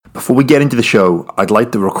Before we get into the show, I'd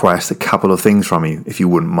like to request a couple of things from you, if you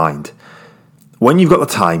wouldn't mind. When you've got the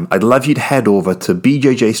time, I'd love you to head over to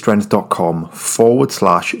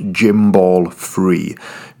bjjstrength.com/gymball free.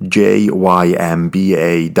 JYMBALL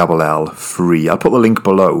free. I'll put the link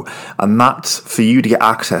below, and that's for you to get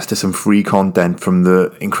access to some free content from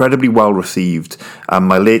the incredibly well received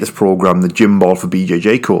my latest program, the Gym Ball for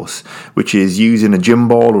BJJ course, which is using a gym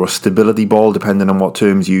ball or a stability ball, depending on what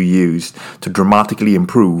terms you use, to dramatically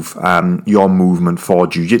improve your movement for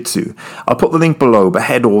jiu-jitsu. I'll put the link below, but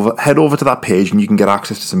head over to that page and you can get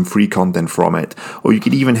access to some free content from it. Or you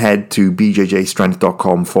could even head to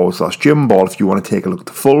bjjstrength.com/gymball if you want to take a look at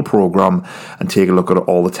the full program and take a look at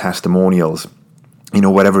all the testimonials,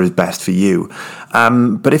 whatever is best for you.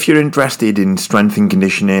 But if you're interested in strength and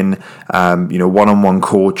conditioning, one-on-one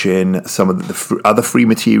coaching, some of the other free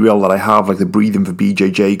material that I have, like the Breathing for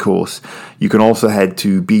BJJ course, you can also head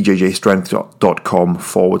to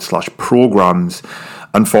bjjstrength.com/programs.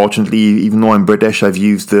 Unfortunately, even though I'm British, I've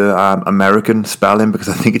used the American spelling because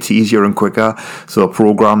I think it's easier and quicker. So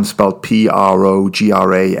program spelled PROGRAMS.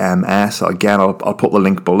 Again, I'll put the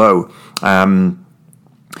link below.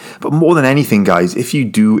 But more than anything, guys, if you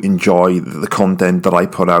do enjoy the content that I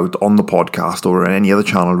put out on the podcast or on any other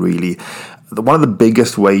channel, really, one of the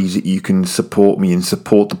biggest ways that you can support me and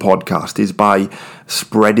support the podcast is by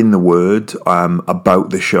spreading the word about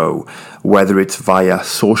the show, whether it's via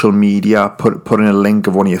social media, putting a link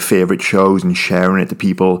of one of your favorite shows and sharing it to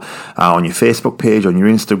people on your Facebook page, on your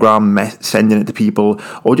Instagram, sending it to people,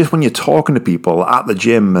 or just when you're talking to people at the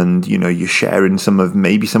gym and you're sharing some of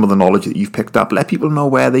the knowledge that you've picked up. Let people know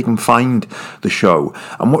where they can find the show.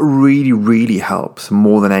 And what really, really helps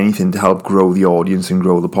more than anything to help grow the audience and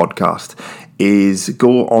grow the podcast is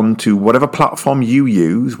go on to whatever platform you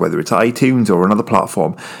use, whether it's iTunes or another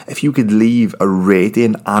platform. If you could leave a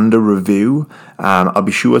rating and a review, I'll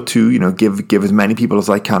be sure to give as many people as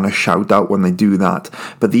I can a shout out when they do that.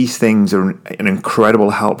 But these things are an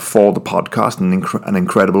incredible help for the podcast and an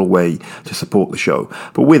incredible way to support the show.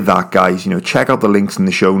 But with that, guys, check out the links in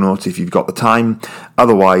the show notes if you've got the time.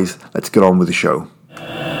 Otherwise, let's get on with the show.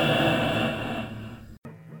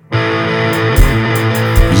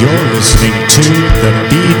 You're listening to the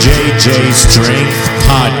BJJ Strength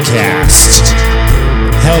Podcast,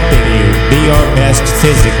 helping you be your best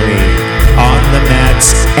physically, on the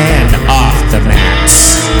mats and off the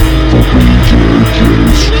mats. The BJJ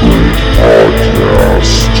Strength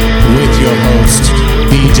Podcast. With your host,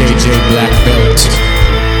 BJJ Black Belt,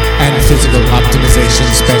 and Physical Optimization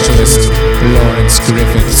Specialist, Lawrence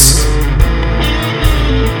Griffiths.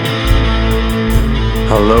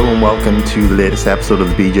 Hello and welcome to the latest episode of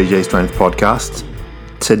the BJJ Strength Podcast.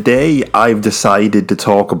 Today I've decided to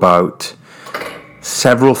talk about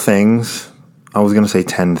several things. I was going to say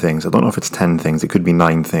 10 things. I don't know if it's 10 things. It could be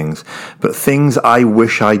 9 things. But things I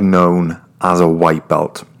wish I'd known as a white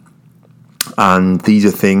belt. And these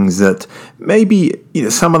are things that maybe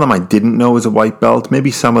some of them I didn't know as a white belt.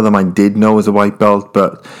 Maybe some of them I did know as a white belt.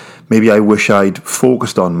 But maybe I wish I'd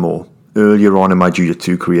focused on more earlier on in my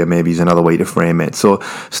jiu-jitsu career, maybe is another way to frame it. So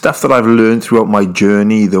stuff that I've learned throughout my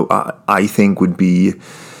journey that I think would be,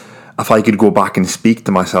 if I could go back and speak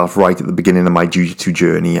to myself right at the beginning of my jiu-jitsu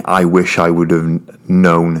journey, I wish I would have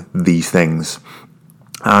known these things.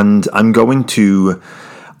 And I'm going to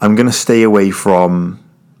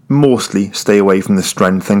mostly stay away from the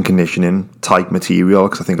strength and conditioning type material,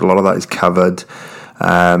 because I think a lot of that is covered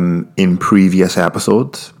in previous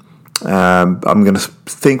episodes. I'm going to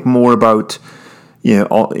think more about,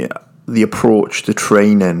 the approach to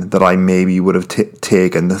training that I maybe would have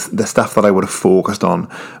taken, the stuff that I would have focused on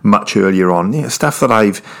much earlier on. Stuff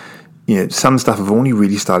that some stuff I've only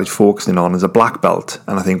really started focusing on as a black belt,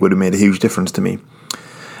 and I think would have made a huge difference to me.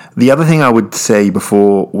 The other thing I would say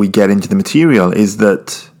before we get into the material is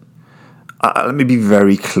that, let me be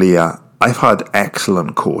very clear, I've had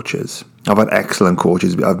excellent coaches.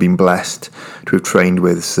 I've been blessed to have trained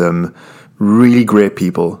with some really great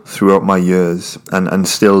people throughout my years and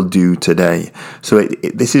still do today. So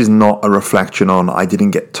this is not a reflection on I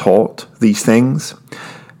didn't get taught these things.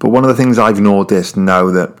 But one of the things I've noticed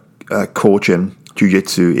now that coaching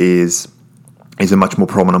jiu-jitsu is a much more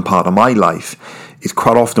prominent part of my life is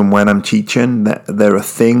quite often when I'm teaching, there are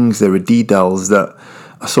details that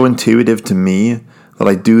are so intuitive to me that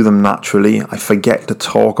I do them naturally. I forget to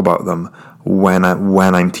talk about them when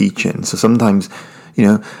I'm teaching. So sometimes,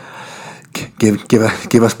 give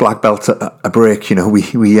us black belts a break.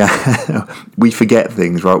 We forget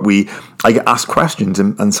things, right? I get asked questions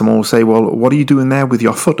and someone will say, "Well, what are you doing there with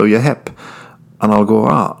your foot or your hip?" And I'll go,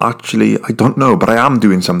 actually, I don't know, but I am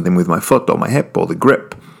doing something with my foot or my hip or the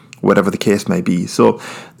grip whatever the case may be. So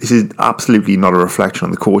this is absolutely not a reflection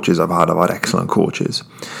on the coaches I've had. I've had excellent coaches.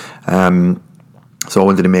 So I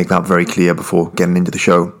wanted to make that very clear before getting into the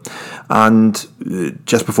show. And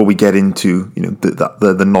just before we get into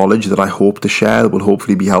the knowledge that I hope to share, that will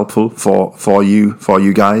hopefully be helpful for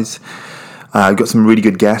you guys. I've got some really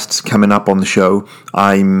good guests coming up on the show.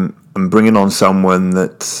 I'm bringing on someone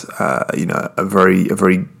that's a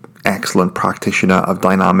very excellent practitioner of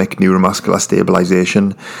dynamic neuromuscular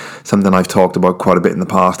stabilization, something I've talked about quite a bit in the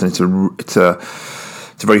past, and it's a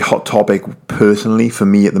very hot topic personally for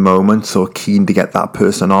me at the moment, so keen to get that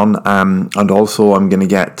person on. And also I'm going to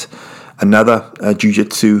get another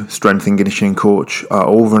jiu-jitsu strength and conditioning coach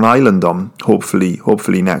over in Ireland on,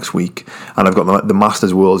 hopefully next week. And I've got the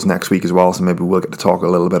Masters Worlds next week as well, so maybe we'll get to talk a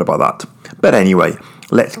little bit about that. But anyway,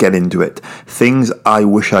 let's get into it. Things I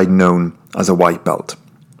wish I'd known as a white belt.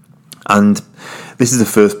 And this is the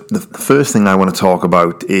first thing I want to talk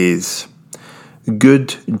about is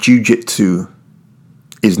good jiu-jitsu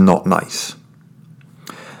is not nice.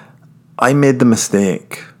 I made the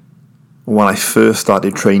mistake when I first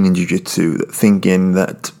started training jiu-jitsu, thinking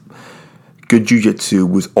that good jiu-jitsu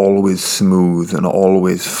was always smooth and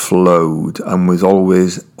always flowed and was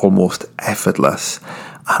always almost effortless.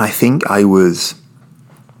 And I think I was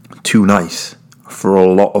too nice for a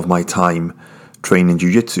lot of my time training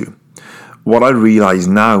jiu-jitsu. What I realize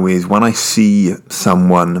now is when I see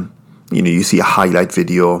someone, you see a highlight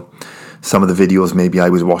video, some of the videos maybe I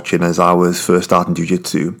was watching as I was first starting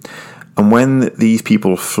jiu-jitsu, and when these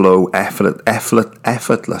people flow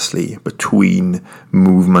effortlessly between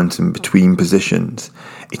movements and between positions,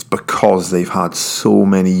 it's because they've had so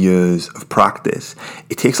many years of practice.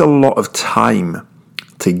 It takes a lot of time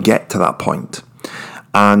to get to that point.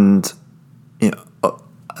 And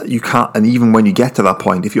you can't, and even when you get to that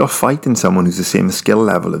point, if you're fighting someone who's the same skill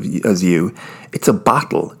level as you, it's a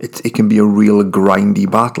battle. It can be a real grindy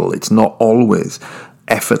battle. It's not always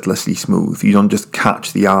effortlessly smooth. You don't just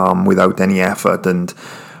catch the arm without any effort and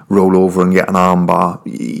roll over and get an arm bar.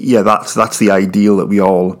 Yeah, that's the ideal that we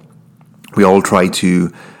all try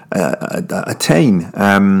to attain.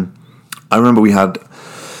 I remember we had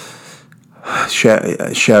I'll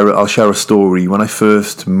share a story. When I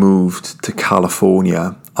first moved to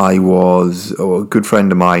California, I was a good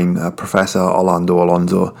friend of mine, Professor Orlando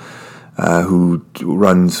Alonso, who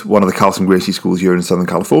runs one of the Carlson Gracie schools here in Southern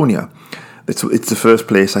California. It's the first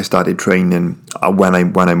place I started training when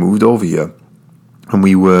I moved over here, and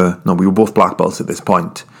we were both black belts at this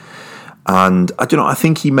point. And I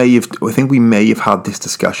think we may have had this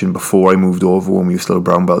discussion before I moved over when we were still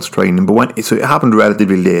brown belts training. But it happened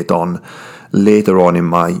relatively later on in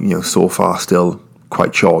my so far still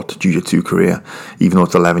quite short jiu-jitsu career. Even though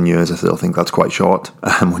it's 11 years, I still think that's quite short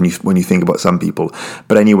when you think about some people.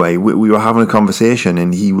 But anyway, we were having a conversation,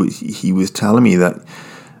 and he was telling me that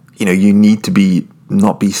you need to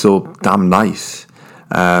not be so damn nice.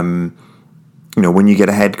 When you get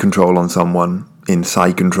a head control on someone, in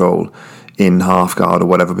side control, in half guard or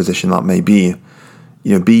whatever position that may be,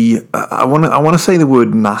 I want to say the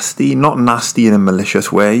word nasty, not nasty in a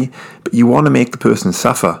malicious way, but you want to make the person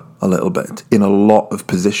suffer a little bit in a lot of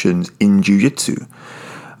positions in jiu-jitsu.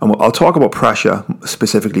 And I'll talk about pressure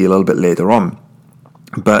specifically a little bit later on,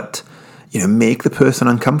 but make the person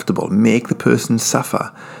uncomfortable, make the person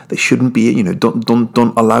suffer. They shouldn't be,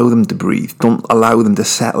 don't allow them to breathe. Don't allow them to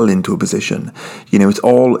settle into a position. It's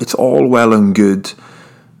all well and good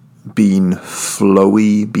being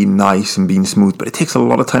flowy, being nice and being smooth, but it takes a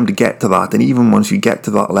lot of time to get to that. And even once you get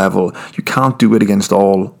to that level, you can't do it against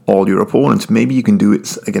all your opponents. Maybe you can do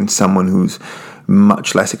it against someone who's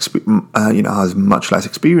much less has much less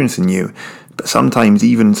experience than you. But sometimes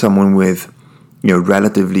even someone with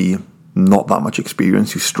relatively not that much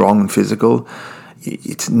experience, who's strong and physical,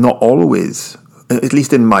 it's not always, at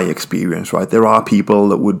least in my experience, right? There are people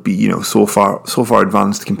that would be, so far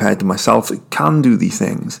advanced compared to myself that can do these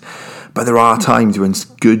things. But there are times when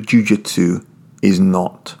good jiu-jitsu is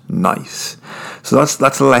not nice. So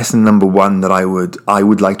that's lesson number one that I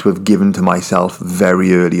would like to have given to myself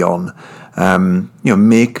very early on.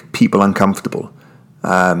 Make people uncomfortable.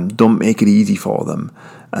 Don't make it easy for them.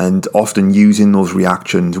 And often using those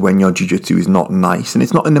reactions when your jiu-jitsu is not nice, and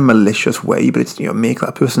it's not in a malicious way, but it's make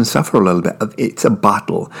that person suffer a little bit. It's a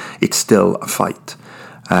battle. It's still a fight.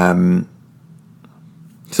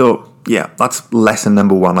 So yeah, that's lesson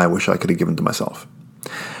number one I wish I could have given to myself.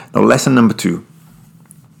 Now, lesson number two.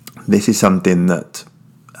 This is something that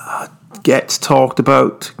gets talked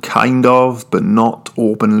about, kind of, but not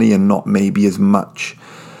openly and not maybe as much,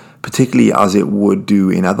 particularly as it would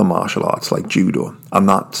do in other martial arts like judo, and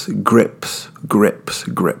that's grips. Grips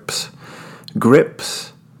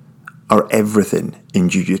are everything in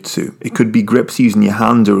jiu-jitsu. It could be grips using your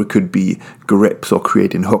hands, or it could be grips or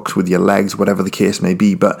creating hooks with your legs, whatever the case may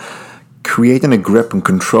be. But creating a grip and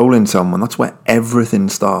controlling someone, that's where everything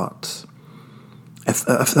starts.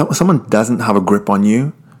 If someone doesn't have a grip on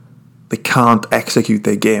you, they can't execute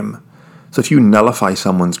their game. So if you nullify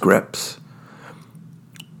someone's grips,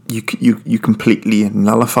 you completely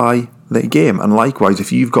nullify their game. And likewise,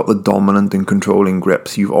 if you've got the dominant and controlling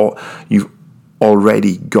grips, you've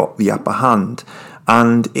already got the upper hand.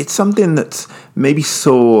 And it's something that's maybe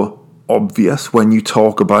so obvious when you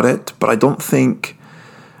talk about it, but I don't think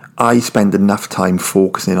I spend enough time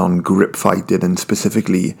focusing on grip fighting, and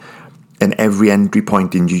specifically in every entry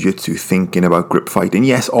point in jiu-jitsu thinking about grip fighting.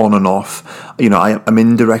 Yes, on and off. I'm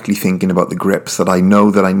indirectly thinking about the grips that I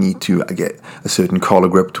know that I need to get a certain collar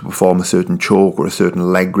grip to perform a certain choke, or a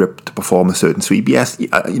certain leg grip to perform a certain sweep. Yes,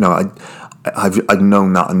 I've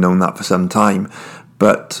known that for some time.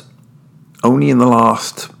 But only in the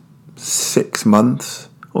last 6 months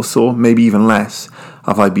or so, maybe even less,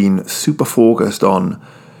 have I been super focused on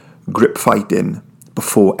grip fighting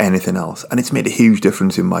before anything else. And it's made a huge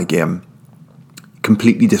difference in my game.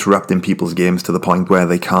 Completely disrupting people's games to the point where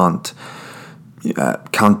they can't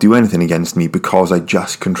do anything against me because I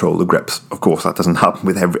just control the grips. Of course, that doesn't happen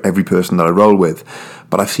with every person that I roll with,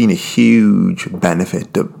 but I've seen a huge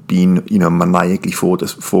benefit of being, maniacally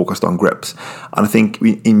focused on grips. And I think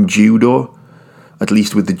in judo, at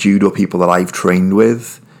least with the judo people that I've trained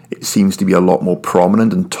with, it seems to be a lot more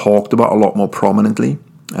prominent and talked about a lot more prominently.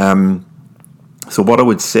 So what I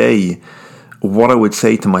would say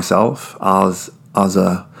to myself as I was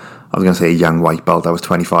going to say a young white belt. I was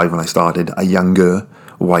 25 when I started. A younger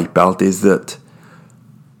white belt is that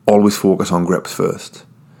always focus on grips first.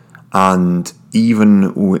 And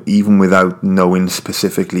even without knowing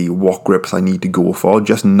specifically what grips I need to go for,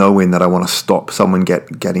 just knowing that I want to stop someone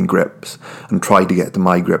getting grips and try to get to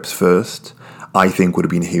my grips first, I think would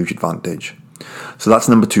have been a huge advantage. So that's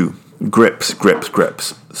number 2. Grips.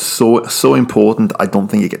 So important. I don't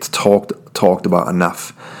think it gets talked about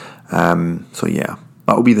enough. So yeah,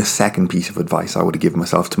 that would be the second piece of advice I would have given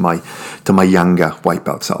myself to my younger white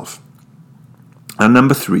belt self. And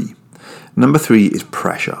number three is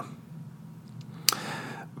pressure.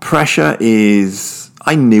 Pressure is,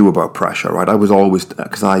 I knew about pressure, right? I was always,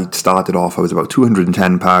 because I started off, I was about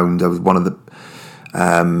 210 pounds. I was one of the,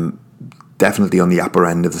 definitely on the upper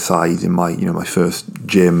end of the size in my first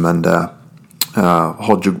gym, and the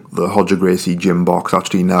Hodger Gracie gym box.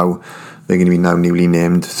 Actually now, they're going to be now newly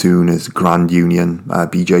named soon as Grand Union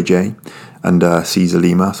BJJ and Cesar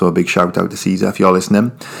Lima. So a big shout out to Cesar if you're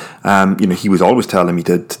listening. He was always telling me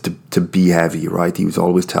to be heavy, right? He was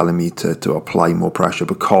always telling me to apply more pressure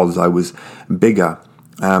because I was bigger.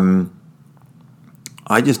 I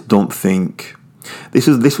just don't think this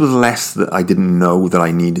was less that I didn't know that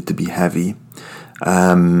I needed to be heavy,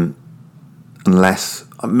 unless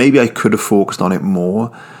maybe I could have focused on it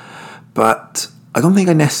more, but I don't think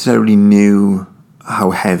I necessarily knew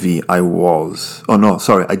how heavy I was. Oh no,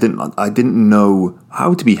 sorry, I didn't know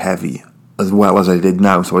how to be heavy as well as I did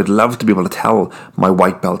now. So I'd love to be able to tell my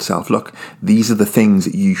white belt self, look, these are the things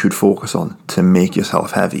that you should focus on to make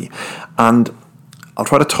yourself heavy. And I'll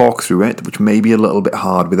try to talk through it, which may be a little bit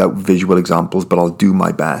hard without visual examples, but I'll do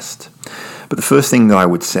my best. But the first thing that I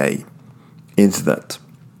would say is that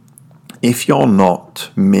if you're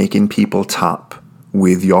not making people tap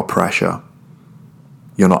with your pressure,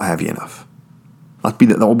 you're not heavy enough. That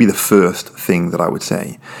would be the first thing that I would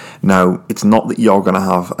say. Now, it's not that you're going to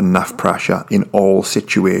have enough pressure in all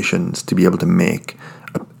situations to be able to make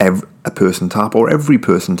a person tap, or every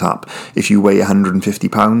person tap. If you weigh 150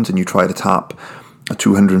 pounds and you try to tap a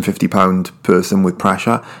 250 pound person with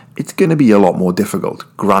pressure, it's going to be a lot more difficult,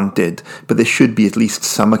 granted, but there should be at least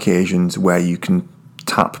some occasions where you can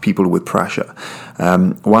tap people with pressure.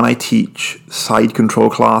 When I teach side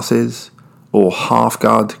control classes or half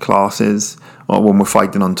guard classes, or when we're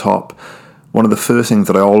fighting on top, one of the first things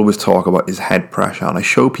that I always talk about is head pressure, and I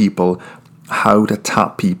show people how to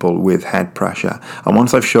tap people with head pressure. And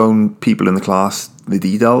once I've shown people in the class the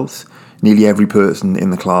details, nearly every person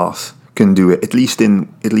in the class can do it, at least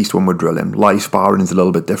when we're drilling. Live sparring is a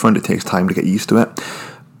little bit different. It takes time to get used to it.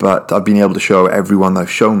 But I've been able to show everyone that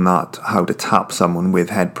I've shown that how to tap someone with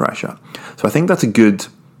head pressure. So I think that's a good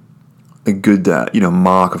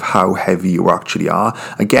mark of how heavy you actually are.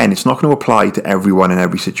 Again, it's not going to apply to everyone in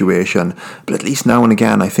every situation, but at least now and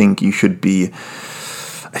again, I think you should be.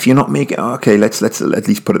 If you're not making, let's at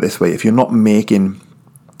least put it this way: if you're not making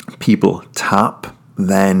people tap,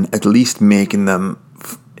 then at least making them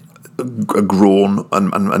groan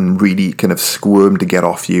and really kind of squirm to get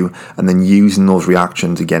off you, and then using those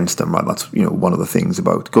reactions against them, right? That's, one of the things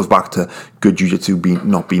about, it goes back to good jiu-jitsu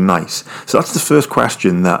not being nice. So that's the first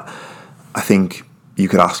question that I think you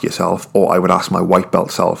could ask yourself, or I would ask my white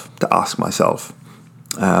belt self to ask myself.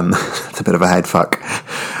 It's a bit of a head fuck,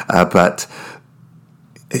 but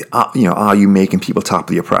are you making people tap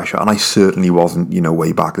your pressure? And I certainly wasn't,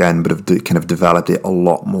 way back then, but have kind of developed it a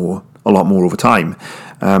lot more over time.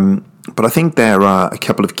 But I think there are a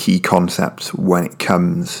couple of key concepts when it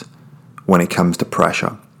comes to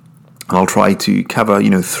pressure. And I'll try to cover,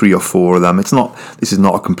 3 or 4 of them. This is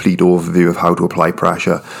not a complete overview of how to apply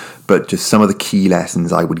pressure, but just some of the key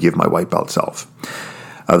lessons I would give my white belt self.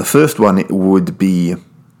 The first one would be,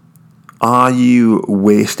 are you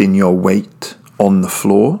wasting your weight on the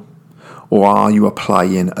floor, or are you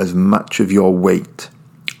applying as much of your weight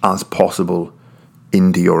as possible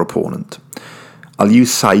into your opponent? I'll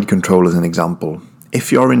use side control as an example.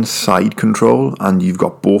 If you're in side control and you've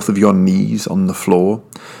got both of your knees on the floor,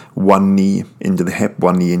 one knee into the hip,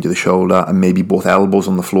 one knee into the shoulder, and maybe both elbows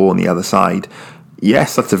on the floor on the other side,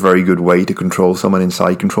 yes, that's a very good way to control someone in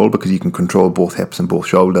side control, because you can control both hips and both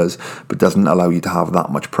shoulders, but doesn't allow you to have that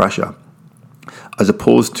much pressure. As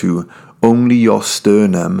opposed to only your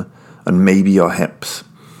sternum and maybe your hips.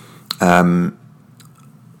 Only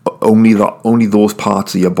those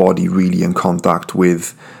parts of your body really in contact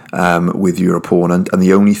with your opponent, and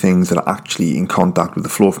the only things that are actually in contact with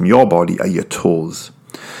the floor from your body are your toes.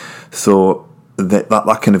 So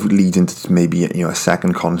that kind of leads into maybe a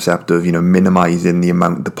second concept of minimizing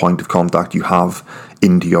the point of contact you have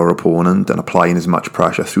into your opponent and applying as much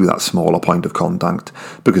pressure through that smaller point of contact,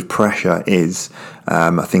 because pressure is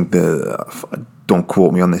I think don't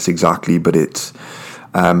quote me on this exactly, but it's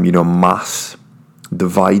mass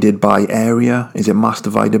divided by area. Is it mass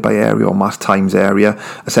divided by area or mass times area?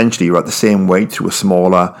 Essentially, you're at the same weight through a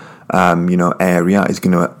smaller area is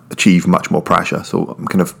going to achieve much more pressure. So I'm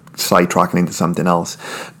kind of sidetracking into something else.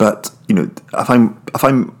 But if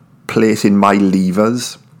I'm placing my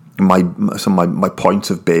levers, my points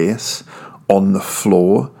of base on the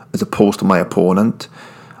floor as opposed to my opponent,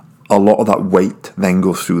 a lot of that weight then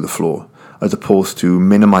goes through the floor, as opposed to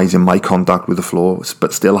minimizing my contact with the floor,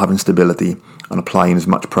 but still having stability and applying as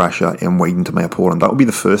much pressure and weight into my opponent. That would be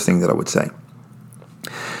the first thing that I would say.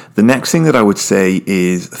 The next thing that I would say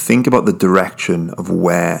is think about the direction of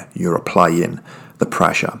where you're applying the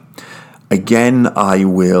pressure. Again, I'll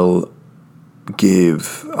use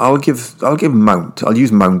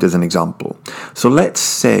mount as an example. So let's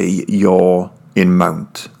say you're in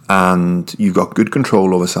mount and you've got good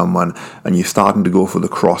control over someone and you're starting to go for the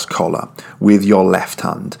cross collar with your left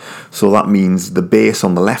hand. So that means the base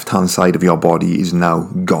on the left hand side of your body is now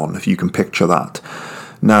gone, if you can picture that.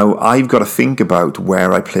 Now, I've got to think about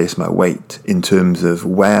where I place my weight in terms of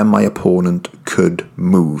where my opponent could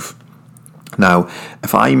move. Now,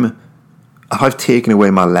 if I've taken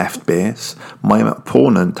away my left base, my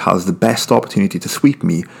opponent has the best opportunity to sweep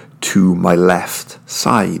me to my left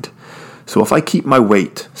side. So if I keep my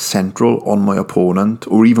weight central on my opponent,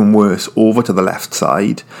 or even worse, over to the left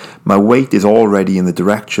side, my weight is already in the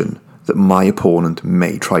direction that my opponent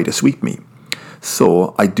may try to sweep me.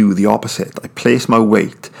 So I do the opposite. I place my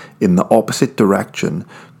weight in the opposite direction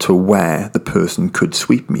to where the person could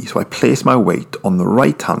sweep me. So I place my weight on the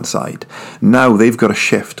right-hand side. Now they've got to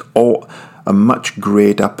shift a much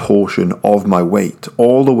greater portion of my weight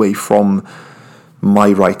all the way from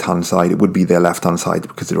my right-hand side. It would be their left-hand side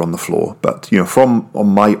because they're on the floor. But from on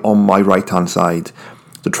my right-hand side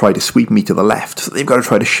to try to sweep me to the left. So they've got to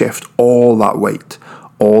try to shift all that weight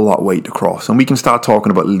across. And we can start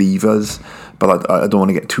talking about levers, but I don't want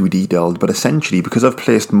to get too detailed. But essentially, because I've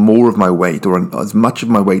placed more of my weight, or as much of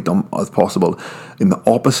my weight as possible, in the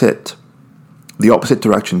opposite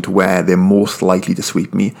direction to where they're most likely to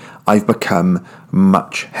sweep me, I've become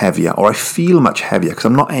much heavier, or I feel much heavier, because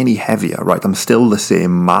I'm not any heavier, right? I'm still the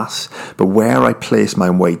same mass, but where I place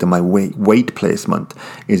my weight, and my weight placement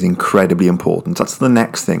is incredibly important. That's the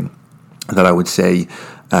next thing that I would say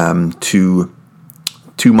to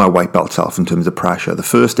my white belt self in terms of pressure. The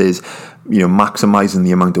first is, maximizing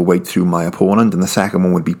the amount of weight through my opponent, and the second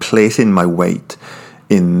one would be placing my weight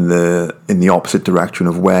in the opposite direction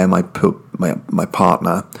of where my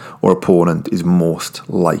partner or opponent is most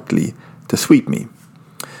likely to sweep me.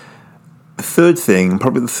 The third thing,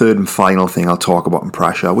 probably the third and final thing I'll talk about in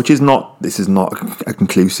pressure, this is not a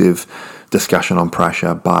conclusive discussion on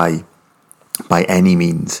pressure by any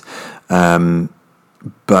means,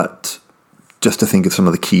 but just to think of some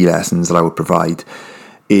of the key lessons that I would provide,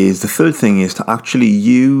 is the third thing is to actually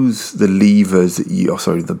use the levers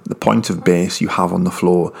that the points of base you have on the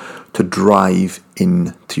floor to drive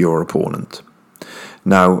into your opponent.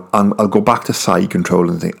 Now, I'll go back to side control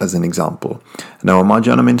as an example. Now,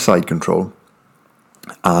 imagine I'm in side control,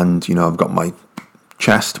 and I've got my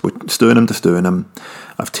chest with sternum to sternum.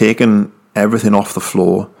 I've taken everything off the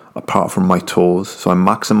floor apart from my toes, so I'm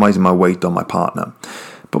maximizing my weight on my partner.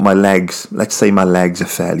 But my legs, let's say my legs are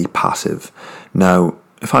fairly passive. Now,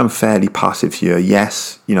 if I'm fairly passive here,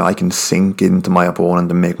 yes, I can sink into my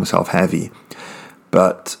opponent and make myself heavy.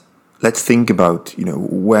 But let's think about,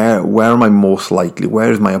 where am I most likely?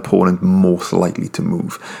 Where is my opponent most likely to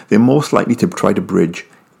move? They're most likely to try to bridge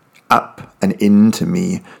up and into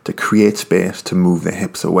me to create space to move their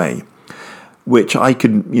hips away. Which I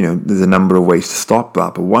could, there's a number of ways to stop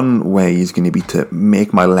that, but one way is going to be to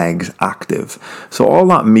make my legs active. So all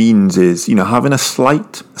that means is, having a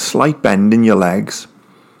slight bend in your legs.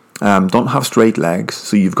 Don't have straight legs,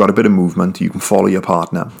 so you've got a bit of movement. You can follow your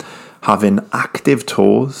partner. Having active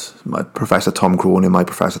toes. My Professor Tom Cronin, my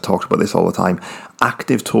professor, talks about this all the time.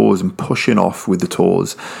 Active toes and pushing off with the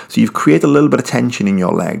toes. So you've created a little bit of tension in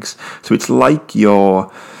your legs. So it's like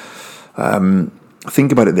you're...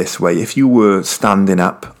 think about it this way. If you were standing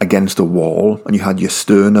up against a wall and you had your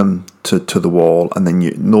sternum to the wall, and then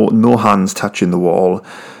no hands touching the wall,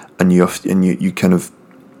 and you kind of...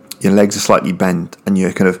 your legs are slightly bent, and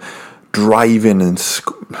you're kind of driving and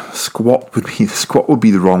squat would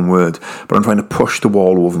be the wrong word, but I'm trying to push the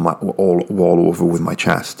wall over with my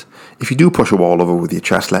chest. If you do push a wall over with your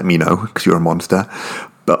chest, let me know, because you're a monster.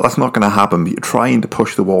 But that's not going to happen. But you're trying to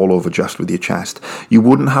push the wall over just with your chest. You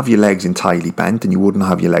wouldn't have your legs entirely bent, and you wouldn't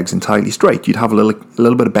have your legs entirely straight. You'd have a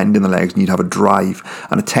little bit of bend in the legs, and you'd have a drive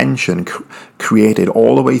and a tension created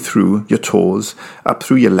all the way through your toes, up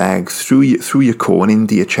through your legs, through your core and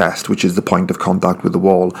into your chest, which is the point of contact with the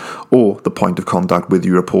wall, or the point of contact with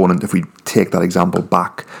your opponent, if we take that example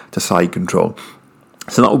back to side control.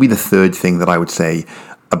 So that would be the third thing that I would say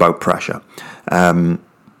about pressure.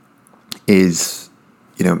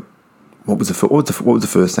 What was the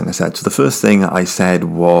first thing I said? So the first thing I said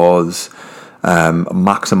was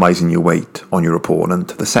maximizing your weight on your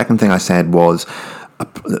opponent. The second thing I said was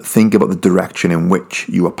think about the direction in which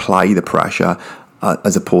you apply the pressure,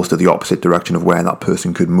 as opposed to the opposite direction of where that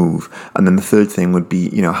person could move. And then the third thing would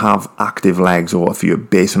be, have active legs, or if you're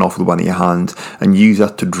basing off with one of your hands, and use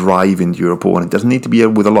that to drive into your opponent. It doesn't need to be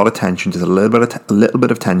with a lot of tension, just a little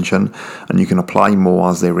bit of tension, and you can apply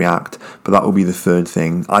more as they react. But that would be the third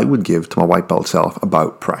thing I would give to my white belt self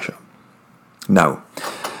about pressure. Now,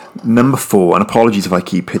 number 4, and apologies if I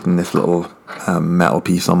keep hitting this little metal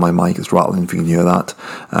piece on my mic, it's rattling if you can hear that.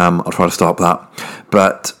 I'll try to stop that.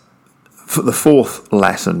 But for the fourth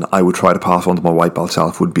lesson I would try to pass on to my white belt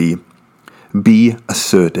self would be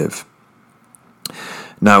assertive.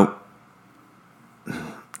 Now,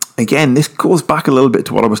 again, this goes back a little bit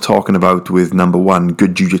to what I was talking about with number 1,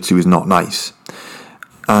 good jiu-jitsu is not nice.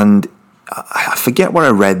 And I forget where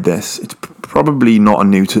I read this. It's probably not a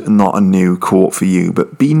new quote for you,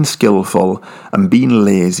 but being skillful and being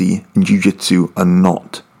lazy in jiu-jitsu are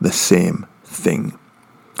not the same thing.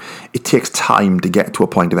 It takes time to get to a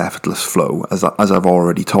point of effortless flow, as I've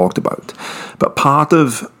already talked about. But part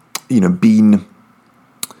of being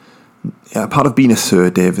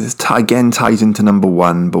assertive again ties into number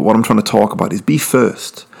 1. But what I'm trying to talk about is be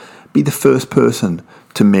first. Be the first person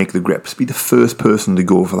to make the grips. Be the first person to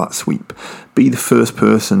go for that sweep. Be the first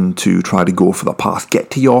person to try to go for the pass. Get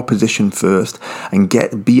to your position first, and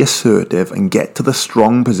be assertive and get to the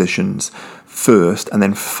strong positions first, and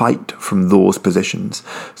then fight from those positions.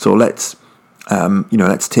 So let's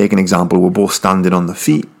take an example. We're both standing on the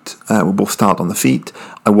feet. We both start on the feet.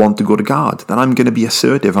 I want to go to guard. Then I'm going to be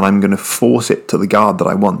assertive, and I'm going to force it to the guard that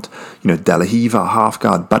I want. De la Riva, half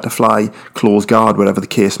guard, butterfly, close guard, whatever the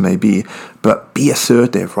case may be. But be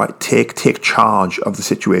assertive, right? Take charge of the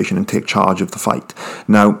situation and take charge of the fight.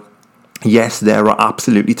 Now, yes, there are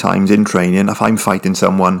absolutely times in training, if I'm fighting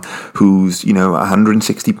someone who's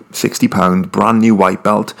 160 pound, brand new white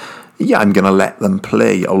belt, I'm going to let them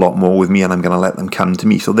play a lot more with me, and I'm going to let them come to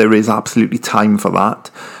me. So there is absolutely time for that,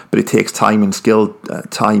 but it takes time and skill,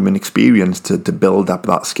 time and experience to build up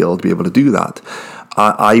that skill to be able to do that.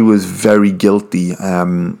 I was very guilty,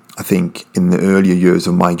 I think, in the earlier years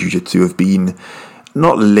of my jiu-jitsu of being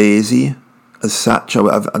not lazy as such. I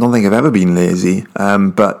don't think I've ever been lazy,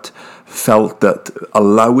 but felt that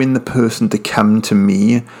allowing the person to come to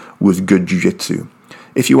me was good jiu-jitsu.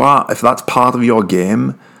 If that's part of your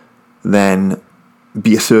game, then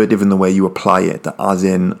be assertive in the way you apply it, as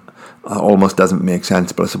in, almost doesn't make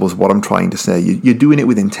sense, but I suppose what I'm trying to say, you're doing it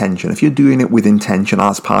with intention. If you're doing it with intention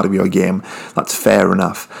as part of your game, that's fair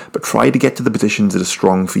enough. But try to get to the positions that are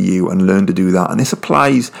strong for you and learn to do that. And this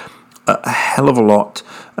applies a hell of a lot,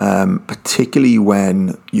 particularly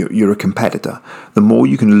when you're a competitor. The more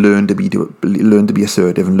you can learn to be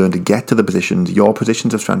assertive and learn to get to the positions, your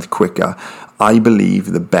positions of strength quicker, I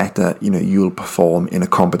believe the better you'll perform in a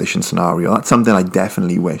competition scenario. That's something I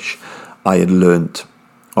definitely wish I had learnt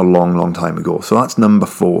a long, long time ago. So that's number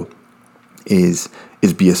 4, is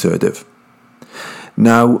be assertive.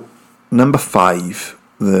 Now, number 5,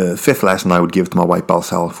 the 5th lesson I would give to my white belt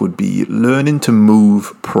self would be learning to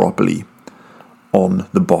move properly on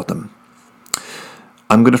the bottom.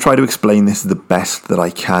 I'm going to try to explain this the best that I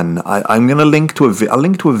can. I'm going to link to a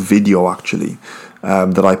video actually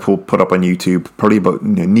that I put up on YouTube probably about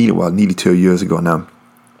nearly 2 years ago now,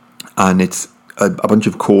 and it's a bunch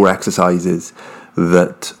of core exercises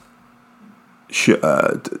that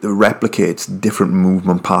replicates different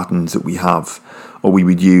movement patterns that we have or we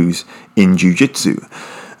would use in jiu-jitsu.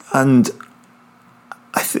 And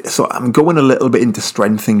so I'm going a little bit into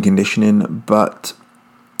strength and conditioning, but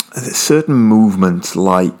certain movements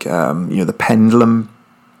like the pendulum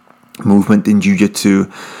movement in jiu-jitsu,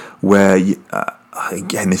 where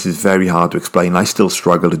again, this is very hard to explain. I still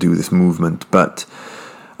struggle to do this movement, but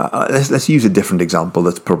let's use a different example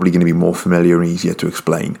that's probably going to be more familiar and easier to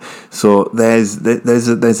explain. So there's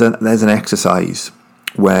an exercise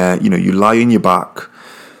where you lie on your back,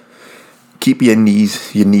 keep your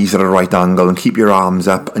knees at a right angle, and keep your arms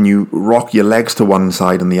up, and you rock your legs to one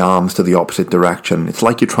side and the arms to the opposite direction. It's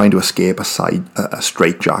like you're trying to escape a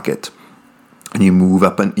straitjacket, and you move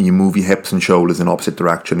up and you move your hips and shoulders in opposite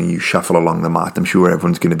direction, and you shuffle along the mat. I'm sure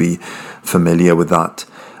everyone's going to be familiar with that.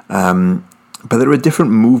 But there are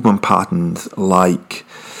different movement patterns, like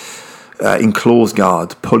in closed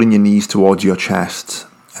guard, pulling your knees towards your chest.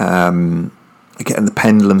 Again, the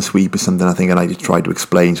pendulum sweep is something I think I just tried to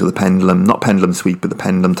explain. So not pendulum sweep, but the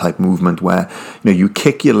pendulum type movement where you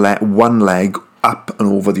kick your one leg up and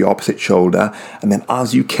over the opposite shoulder, and then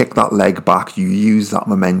as you kick that leg back, you use that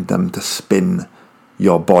momentum to spin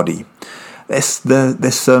your body.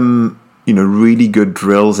 There's some really good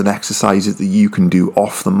drills and exercises that you can do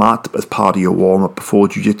off the mat as part of your warm-up before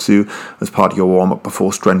jiu-jitsu, as part of your warm-up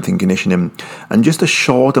before strength and conditioning. And just a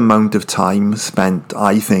short amount of time spent,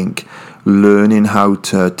 I think, learning how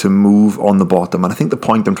to move on the bottom. And I think the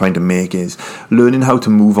point I'm trying to make is learning how to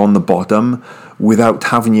move on the bottom without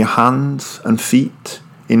having your hands and feet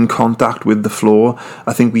in contact with the floor.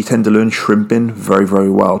 I think we tend to learn shrimping very, very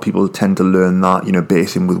well. People tend to learn that,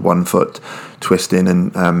 basing with one foot, twisting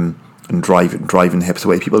and driving hips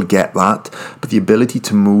away. People get that, but the ability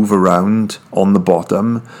to move around on the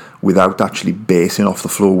bottom without actually basing off the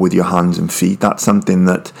floor with your hands and feet, that's something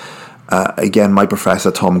that again, my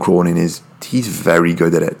professor Tom Cronin he's very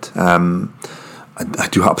good at it. I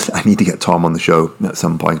need to get Tom on the show at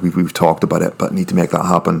some point. We've talked about it, but need to make that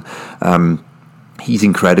happen. He's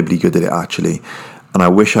incredibly good at it actually, and I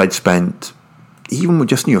wish I'd spent even with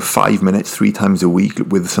just 5 minutes 3 times a week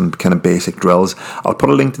with some kind of basic drills. I'll put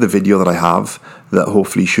a link to the video that I have that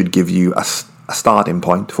hopefully should give you a starting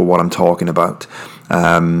point for what I'm talking about.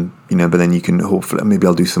 But then you can hopefully, maybe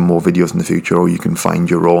I'll do some more videos in the future, or you can find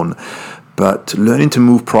your own. But learning to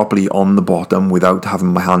move properly on the bottom without having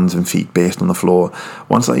my hands and feet based on the floor.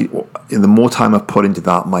 The more time I've put into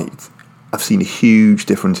that, I've seen a huge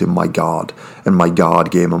difference in my guard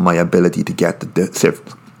game, and my ability to get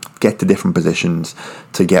to different positions,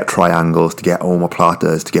 to get triangles, to get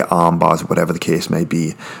omoplatas, to get arm bars, whatever the case may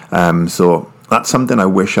be. So that's something I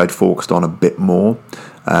wish I'd focused on a bit more,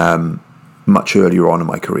 much earlier on in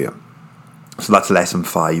my career. So that's lesson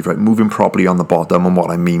 5, right? Moving properly on the bottom, and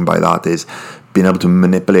what I mean by that is being able to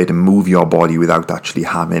manipulate and move your body without actually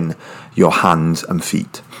having your hands and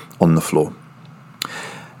feet on the floor.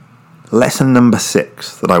 Lesson number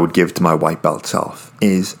 6 that I would give to my white belt self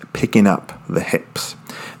is picking up the hips.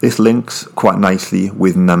 This links quite nicely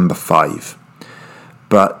with number 5.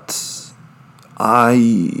 But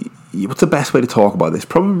what's the best way to talk about this?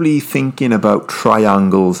 Probably thinking about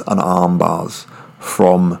triangles and arm bars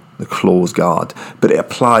from the closed guard, but it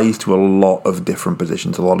applies to a lot of different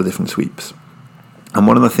positions, a lot of different sweeps. And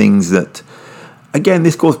one of the things that, again,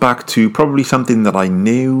 this goes back to probably something that I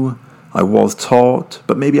knew, I was taught,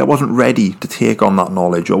 but maybe I wasn't ready to take on that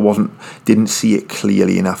knowledge, or didn't see it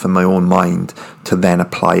clearly enough in my own mind to then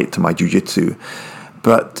apply it to my jiu-jitsu.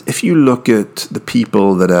 But if you look at the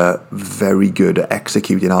people that are very good at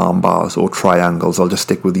executing arm bars or triangles, I'll just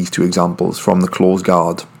stick with these 2 examples from the closed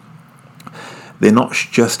guard. they're not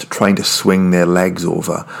just trying to swing their legs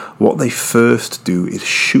over. What they first do is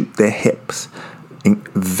shoot their hips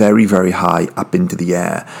very, very high up into the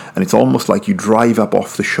air. And it's almost like you drive up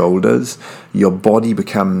off the shoulders, your body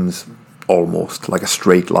becomes almost like a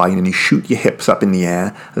straight line, and you shoot your hips up in the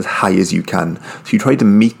air as high as you can. So you try to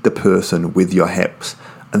meet the person with your hips,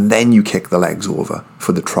 and then you kick the legs over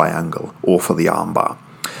for the triangle or for the armbar.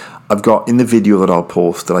 I've got, in the video that I'll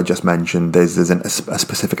post that I just mentioned, there's a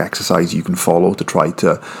specific exercise you can follow to try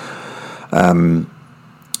to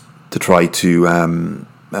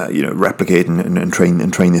replicate and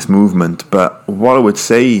train this movement. But what I would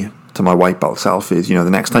say to my white belt self is, the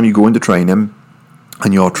next time you go into training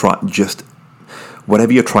and you're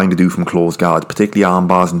whatever you're trying to do from closed guard, particularly arm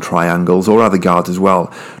bars and triangles or other guards as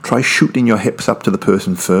well, try shooting your hips up to the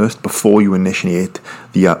person first before you initiate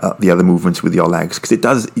the other movements with your legs, because it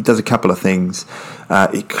does a couple of things.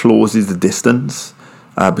 It closes the distance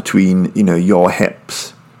between your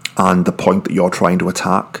hips and the point that you're trying to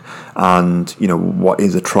attack. And what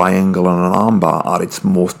is a triangle and an armbar at its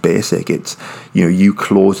most basic? It's you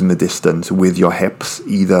closing the distance with your hips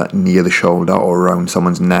either near the shoulder or around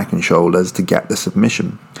someone's neck and shoulders to get the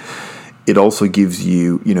submission. It also gives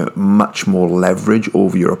you much more leverage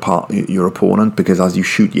over your opponent, because as you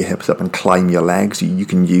shoot your hips up and climb your legs, you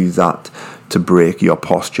can use that to break your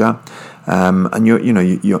posture. And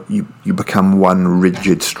you become one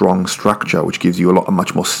rigid, strong structure, which gives you a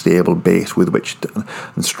much more stable base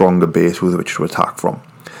and stronger base with which to attack from.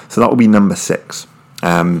 So that would be number 6,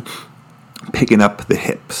 picking up the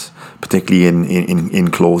hips, particularly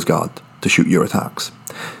in close guard, to shoot your attacks.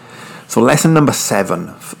 So lesson number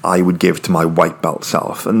 7, I would give to my white belt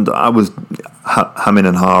self, and I was humming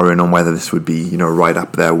and hawing on whether this would be right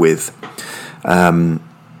up there with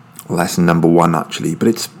lesson number 1 actually, but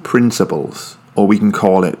it's principles, or we can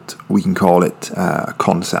call it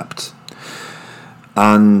concepts.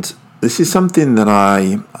 And this is something that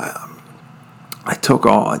I took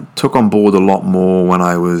on board a lot more when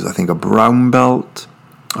I was, I think, a brown belt.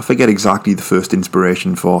 I forget exactly the first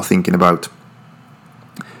inspiration for thinking about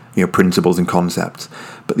principles and concepts,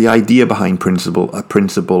 but the idea behind a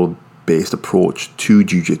principle-based approach to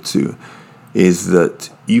jiu-jitsu is that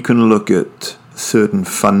you can look at certain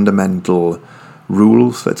fundamental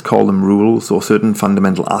rules, let's call them rules, or certain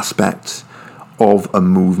fundamental aspects of a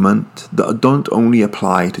movement that don't only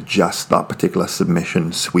apply to just that particular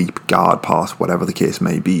submission, sweep, guard, pass, whatever the case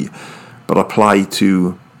may be, but apply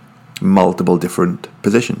to multiple different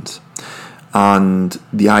positions. And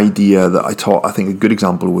the idea that I think a good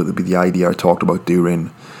example would be the idea I talked about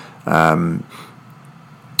during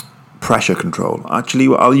pressure control.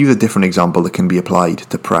 Actually, I'll use a different example that can be applied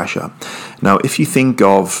to pressure. Now, if you think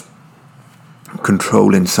of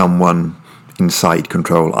controlling someone inside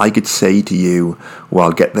control, I could say to you,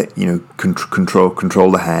 well, get the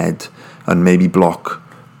control the head and maybe block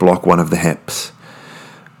one of the hips.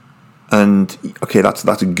 And okay, that's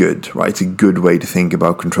a good, right? It's a good way to think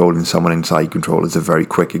about controlling someone inside control. It's a very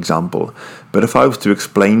quick example. But if I was to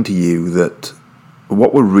explain to you that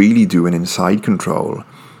what we're really doing inside control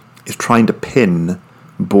is trying to pin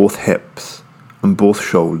both hips and both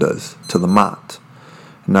shoulders to the mat.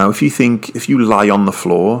 Now, if you lie on the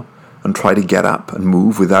floor and try to get up and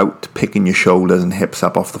move without picking your shoulders and hips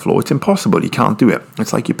up off the floor, it's impossible. You can't do it.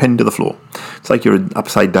 It's like you're pinned to the floor. It's like you're an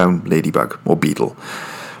upside down ladybug or beetle.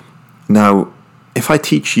 Now, if I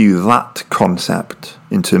teach you that concept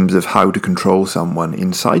in terms of how to control someone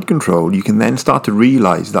inside control, you can then start to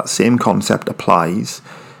realize that same concept applies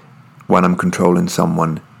when I'm controlling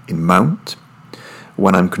someone in mount,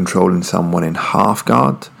 when I'm controlling someone in half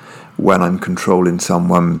guard, when I'm controlling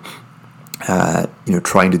someone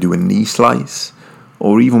trying to do a knee slice,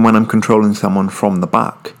 or even when I'm controlling someone from the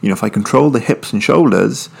back. If I control the hips and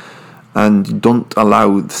shoulders and don't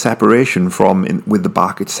allow the separation with the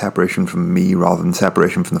back, it's separation from me rather than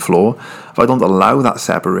separation from the floor. If I don't allow that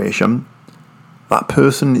separation, that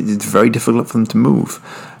person, it's very difficult for them to move.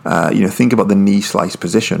 Think about the knee slice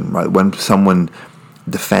position, right? When someone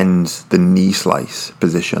defends the knee slice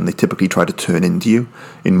position, they typically try to turn into you.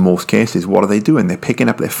 In most cases, what are they doing? They're picking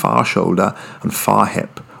up their far shoulder and far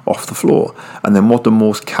hip off the floor. And then what do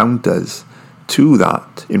most counters to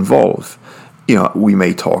that involve? We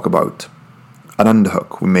may talk about an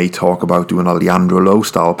underhook. We may talk about doing a Leandro Low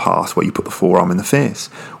style pass where you put the forearm in the face.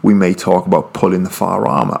 We may talk about pulling the far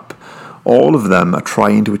arm up. All of them are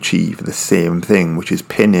trying to achieve the same thing, which is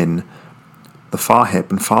pinning the far hip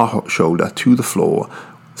and far shoulder to the floor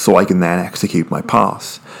so I can then execute my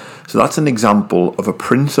pass. So that's an example of a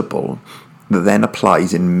principle that then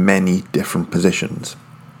applies in many different positions.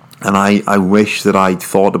 And I wish that I'd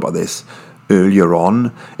thought about this earlier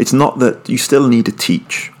on. It's not that you still need to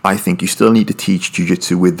teach. I think you still need to teach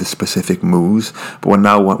jiu-jitsu with the specific moves. But when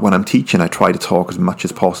I'm teaching, I try to talk as much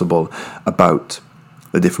as possible about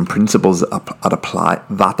the different principles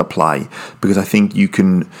that apply, because I think you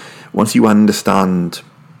can, once you understand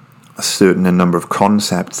a certain number of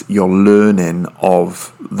concepts, your learning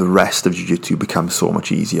of the rest of jiu-jitsu becomes so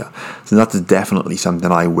much easier. So that's definitely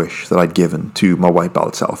something I wish that I'd given to my white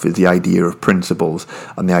belt self, is the idea of principles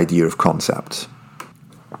and the idea of concepts.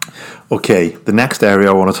 Okay, the next area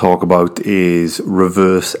I want to talk about is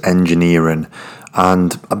reverse engineering.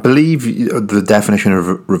 And I believe the definition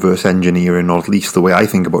of reverse engineering, or at least the way I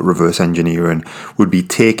think about reverse engineering, would be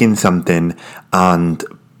taking something and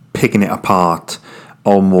picking it apart,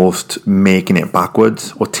 almost making it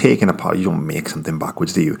backwards, or taking apart. You don't make something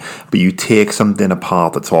backwards, do you? But you take something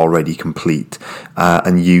apart that's already complete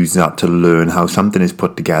and use that to learn how something is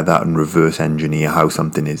put together and reverse engineer how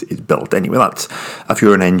something is built. Anyway, that's, if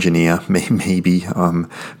you're an engineer, maybe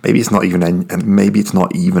it's not even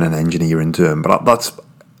an engineering term, but that's,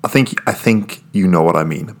 I think you know what I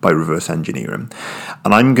mean by reverse engineering.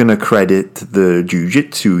 And I'm going to credit the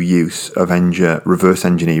jiu-jitsu use of reverse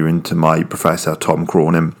engineering to my professor, Tom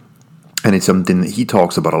Cronin. And it's something that he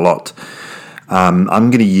talks about a lot. I'm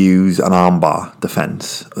going to use an armbar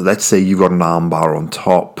defense. Let's say you've got an armbar on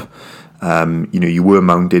top. You were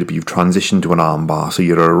mounted, but you've transitioned to an armbar, so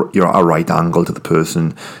you're at a right angle to the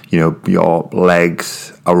person. Your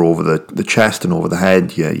legs are over the chest and over the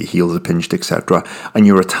head. Your heels are pinched, etc. And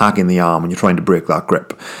you're attacking the arm, and you're trying to break that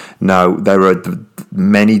grip. Now, there are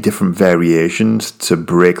many different variations to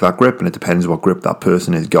break that grip, and it depends what grip that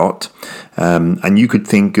person has got. And you could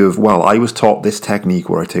think of, well, I was taught this technique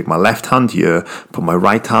where I take my left hand here, put my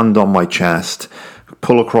right hand on my chest,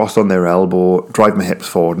 pull across on their elbow, drive my hips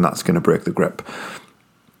forward, and that's going to break the grip.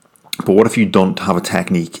 But what if you don't have a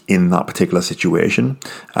technique in that particular situation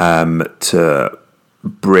to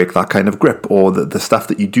break that kind of grip, or the stuff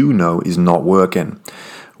that you do know is not working?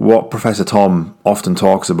 What Professor Tom often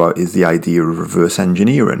talks about is the idea of reverse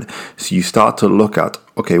engineering. So you start to look at,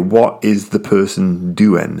 okay, what is the person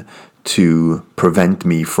doing to prevent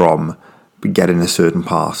me from getting a certain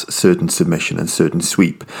pass, certain submission, and certain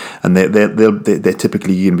sweep? And they're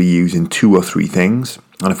typically going to be using 2 or 3 things.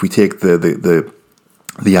 And if we take the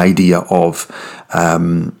idea of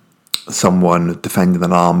someone defending an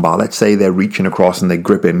armbar, let's say they're reaching across and they're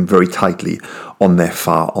gripping very tightly on their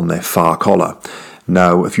far collar.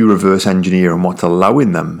 Now, if you reverse engineer and what's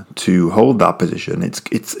allowing them to hold that position,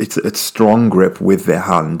 it's a strong grip with their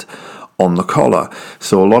hand on the collar.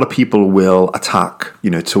 So a lot of people will attack,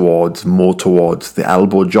 towards the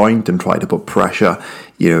elbow joint and try to put pressure,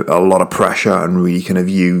 a lot of pressure, and really kind of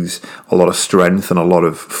use a lot of strength and a lot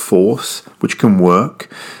of force, which can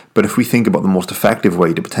work. But if we think about the most effective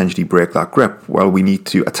way to potentially break that grip, well, we need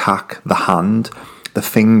to attack the hand, the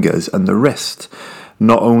fingers, and the wrist.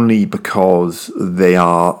 Not only because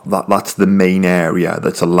that's the main area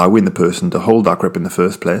that's allowing the person to hold that grip in the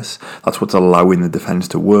first place, that's what's allowing the defense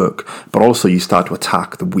to work, but also you start to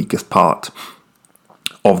attack the weakest part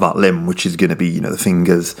of that limb, which is going to be, the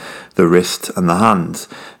fingers, the wrist, and the hands.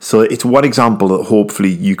 So it's one example that hopefully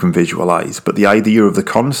you can visualize. But the idea of the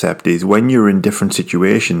concept is when you're in different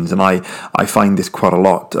situations, and I find this quite a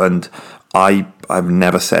lot, and I've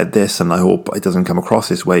never said this, and I hope it doesn't come across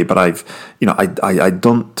this way, but I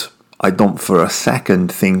don't for a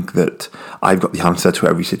second think that I've got the answer to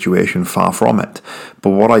every situation, far from it.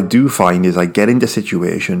 But what I do find is I get into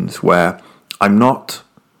situations where I'm not,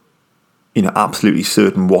 absolutely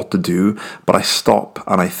certain what to do, but I stop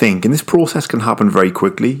and I think, and this process can happen very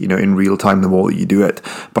quickly, in real time, the more that you do it,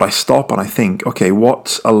 but I stop and I think, okay,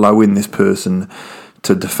 what's allowing this person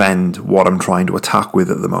to defend what I'm trying to attack with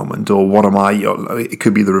at the moment? Or what am I, it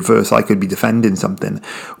could be the reverse, I could be defending something.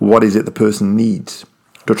 What is it the person needs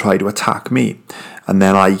to try to attack me? And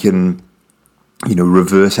then I can,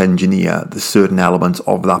 reverse engineer the certain elements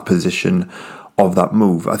of that position, of that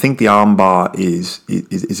move. I think the armbar is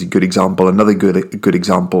a good example. Another good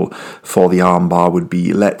example for the armbar would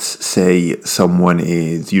be, let's say someone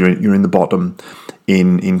is, you're in the bottom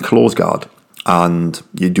in close guard, and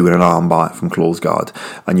you're doing an armbar from close guard,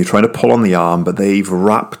 and you're trying to pull on the arm, but they've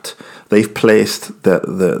placed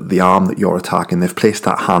the arm that you're attacking, they've placed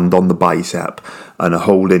that hand on the bicep and are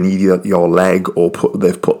holding either your leg, or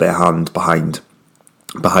they've put their hand behind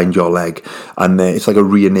your leg, and it's like a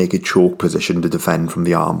rear naked choke position to defend from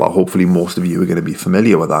the armbar. Hopefully most of you are going to be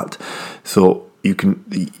familiar with that. So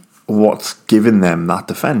what's giving them that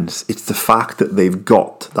defense. It's the fact that they've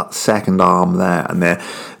got that second arm there, and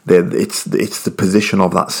it's the position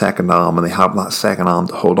of that second arm, and they have that second arm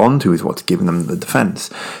to hold on to is what's giving them the defense.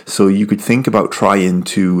 So you could think about trying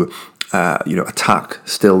to attack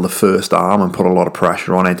still the first arm and put a lot of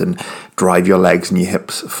pressure on it and drive your legs and your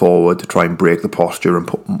hips forward to try and break the posture and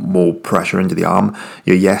put more pressure into the arm.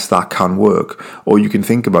 Yes, that can work. Or you can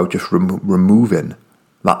think about just removing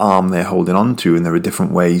that arm they're holding on to, and there are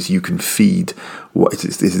different ways you can feed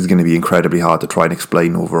this is going to be incredibly hard to try and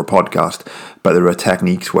explain over a podcast, but there are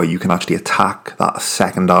techniques where you can actually attack that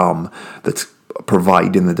second arm that's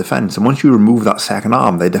providing the defense, and once you remove that second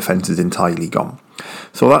arm, their defense is entirely gone.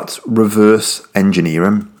 So that's reverse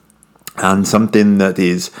engineering, and something that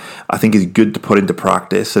I think is good to put into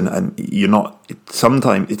practice, and you're not,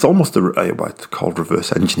 sometimes it's almost it's called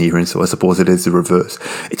reverse engineering, so I suppose it is the reverse.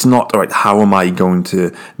 It's not, all right, how am I going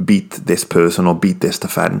to beat this person or beat this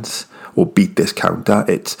defense or beat this counter?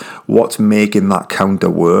 It's what's making that counter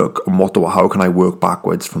work, and how can I work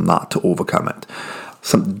backwards from that to overcome it.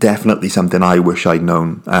 Definitely something I wish I'd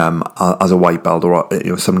known as a white belt,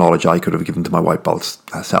 or some knowledge I could have given to my white belt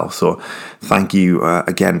self. So thank you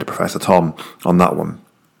again to Professor Tom on that one.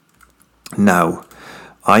 Now,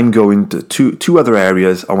 I'm going to two other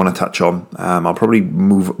areas I want to touch on. I'll probably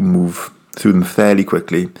move through them fairly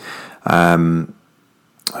quickly.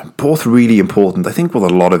 Both really important. I think with a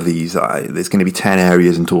lot of these, there's going to be 10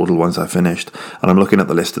 areas in total once I've finished, and I'm looking at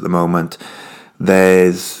the list at the moment.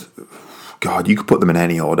 There's you could put them in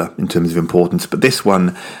any order in terms of importance, but this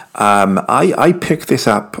one, I picked this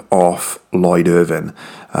up off Lloyd Irvine.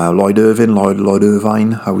 Lloyd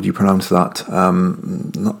Irvine, how would you pronounce that?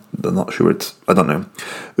 I'm not sure. I don't know.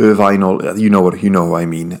 Irvine, or you know who I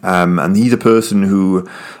mean. And he's a person who,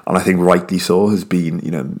 and I think rightly so, has been,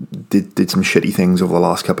 did some shitty things over the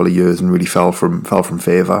last couple of years and really fell from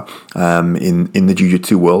favour in the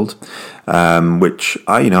jiu-jitsu world. Which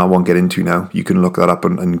I won't get into now. You can look that up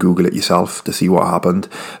and Google it yourself to see what happened.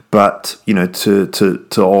 But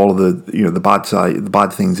to all of the the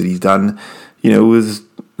bad things that he's done, was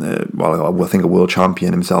I think a world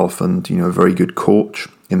champion himself, and a very good coach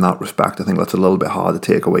in that respect. I think that's a little bit hard to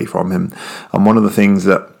take away from him. And one of the things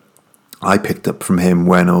that I picked up from him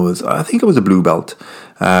when I think I was a blue belt,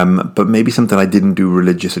 but maybe something I didn't do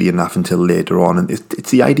religiously enough until later on. And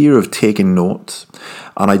it's the idea of taking notes.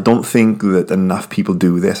 And I don't think that enough people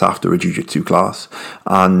do this after a jiu-jitsu class.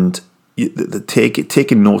 And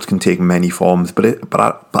taking notes can take many forms, but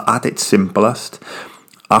at its simplest,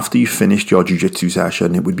 after you finished your jiu-jitsu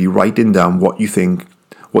session, it would be writing down what you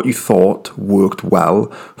thought worked well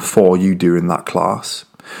for you during that class,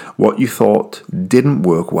 what you thought didn't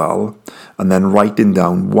work well, and then writing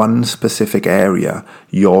down one specific area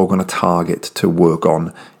you're going to target to work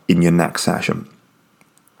on in your next session.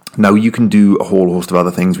 Now, you can do a whole host of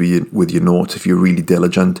other things with your notes. If you're really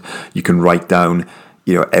diligent, you can write down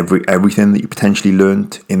everything that you potentially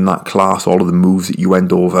learned in that class, all of the moves that you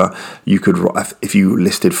went over. You could, if you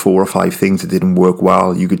listed 4 or 5 things that didn't work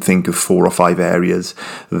well, you could think of 4 or 5 areas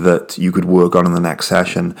that you could work on in the next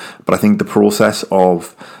session. But I think the process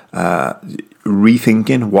of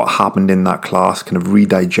rethinking what happened in that class, kind of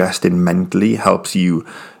redigesting mentally, helps you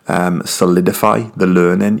solidify the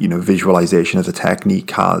learning. Visualization as a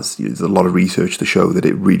technique there's a lot of research to show that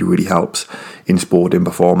it really, really helps in sporting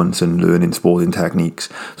performance and learning sporting techniques.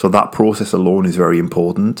 So that process alone is very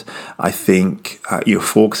important. I think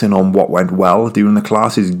focusing on what went well during the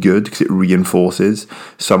class is good because it reinforces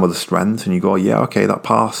some of the strengths, and you go, yeah, okay,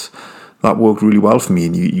 that worked really well for me,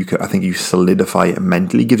 and I think you solidify it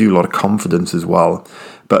mentally, gives you a lot of confidence as well.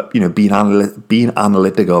 But being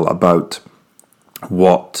analytical about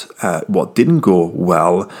what didn't go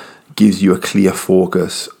well gives you a clear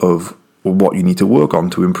focus of what you need to work on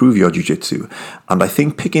to improve your jiu-jitsu. And I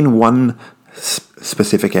think picking one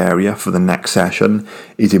specific area for the next session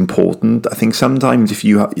is important. I think sometimes if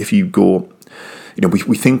you go,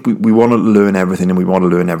 we think we want to learn everything, and we want to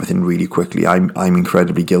learn everything really quickly. I'm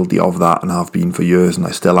incredibly guilty of that, and have been for years, and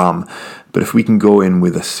I still am. But if we can go in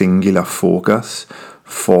with a singular focus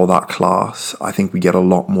for that class, I think we get a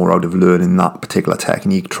lot more out of learning that particular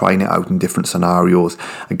technique, trying it out in different scenarios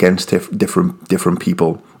against different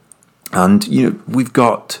people. And we've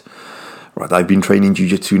got, I've been training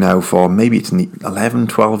jiu-jitsu now for maybe it's 11,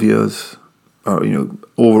 12 years, or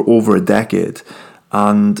over a decade,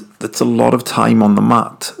 and that's a lot of time on the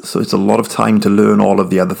mat. So it's a lot of time to learn all of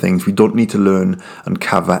the other things. We don't need to learn and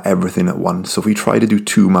cover everything at once. So if we try to do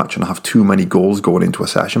too much and have too many goals going into a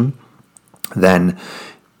session, then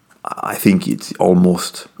I think it's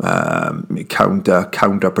almost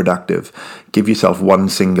counterproductive. Give yourself one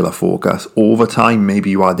singular focus. Over time,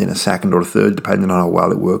 maybe you add in a second or a third, depending on how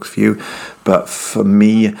well it works for you. But for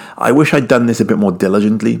me, I wish I'd done this a bit more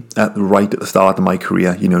diligently right at the start of my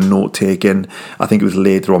career. Note taking. I think it was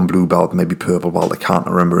later on blue belt, maybe purple belt. I can't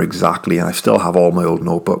remember exactly, and I still have all my old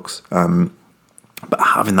notebooks. But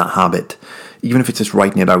having that habit, even if it's just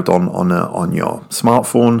writing it out on your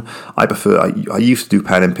smartphone, I prefer. I used to do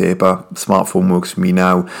pen and paper. Smartphone works for me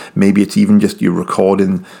now. Maybe it's even just you're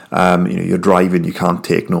recording. You're driving, you can't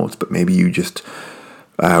take notes, but maybe you just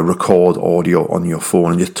record audio on your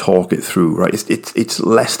phone and just talk it through. Right? It's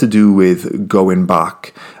less to do with going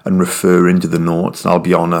back and referring to the notes. And I'll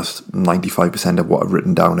be honest, 95% of what I've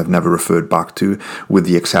written down I've never referred back to, with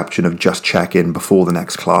the exception of just checking before the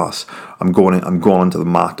next class. I'm going onto the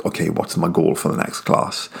mat. Okay, what's my goal for the next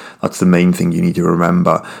class? That's the main thing you need to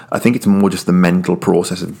remember. I think it's more just the mental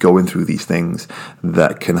process of going through these things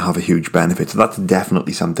that can have a huge benefit. So that's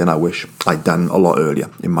definitely something I wish I'd done a lot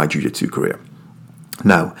earlier in my jiu-jitsu career.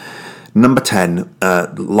 Now, number 10,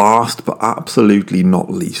 last but absolutely not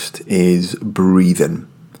least, is breathing.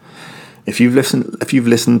 If you've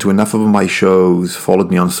listened to enough of my shows,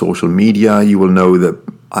 followed me on social media, you will know that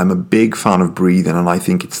I'm a big fan of breathing, and I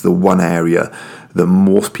think it's the one area that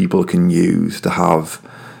most people can use to have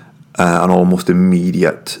an almost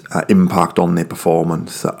immediate impact on their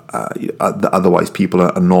performance that otherwise people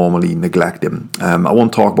are normally neglecting. I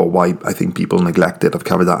won't talk about why I think people neglect it. I've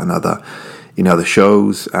covered that in other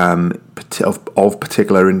shows. Of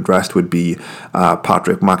particular interest would be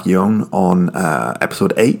Patrick McKeown on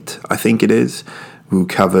episode 8, I think it is, who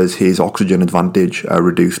covers his oxygen advantage,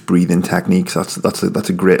 reduced breathing techniques. That's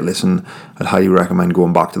a great listen. I'd highly recommend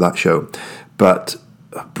going back to that show. But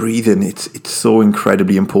breathing, it's so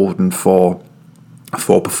incredibly important for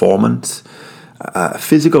performance.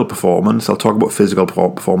 Physical performance, I'll talk about physical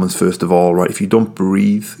performance first of all, right? If you don't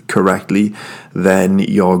breathe correctly, then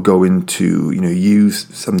you're going to,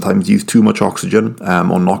 sometimes use too much oxygen,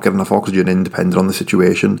 or not get enough oxygen in, depending on the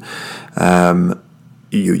situation.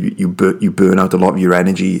 You burn out a lot of your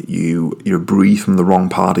energy. You breathe from the wrong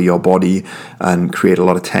part of your body and create a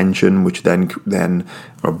lot of tension, which then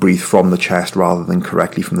or breathe from the chest rather than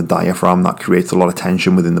correctly from the diaphragm. That creates a lot of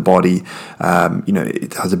tension within the body.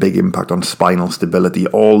 It has a big impact on spinal stability.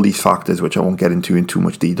 All these factors, which I won't get into in too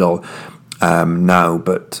much detail now,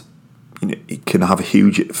 but it can have a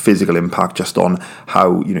huge physical impact just on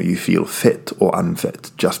how you feel fit or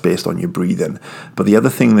unfit, just based on your breathing. But the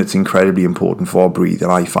other thing that's incredibly important for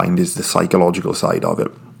breathing, I find, is the psychological side of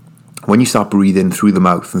it. When you start breathing through the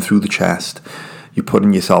mouth and through the chest, you're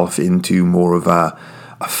putting yourself into more of a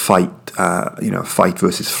fight, fight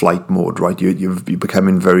versus flight mode, right? You're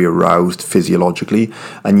becoming very aroused physiologically,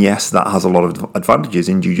 and yes, that has a lot of advantages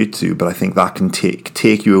in jiu-jitsu, but I think that can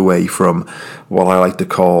take you away from what I like to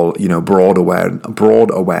call, broad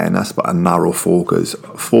awareness, but a narrow focus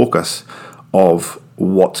of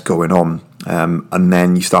what's going on. And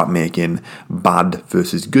then you start making bad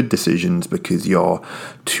versus good decisions because you're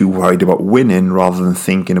too worried about winning rather than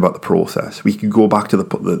thinking about the process. We could go back to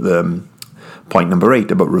the point number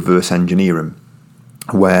 8 about reverse engineering,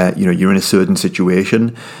 where you're in a certain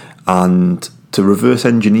situation, and to reverse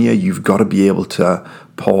engineer, you've got to be able to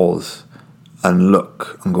pause and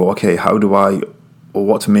look and go, okay,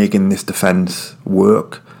 what's making this defense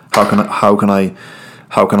work? How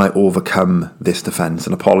can I overcome this defense?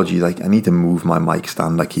 And apologies, I need to move my mic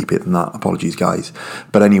stand. I keep hitting that. Apologies, guys.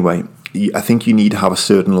 But anyway, I think you need to have a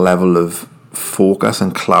certain level of focus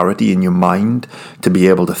and clarity in your mind to be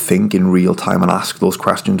able to think in real time and ask those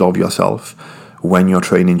questions of yourself when you're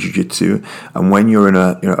training jiu-jitsu. And when you're in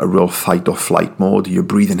a real fight or flight mode, you're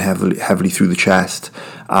breathing heavily through the chest,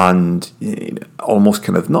 and almost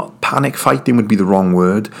kind of, not panic fighting would be the wrong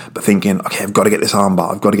word, but thinking, okay, I've got to get this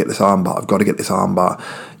armbar,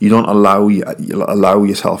 you don't allow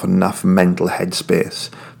yourself enough mental headspace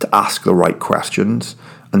to ask the right questions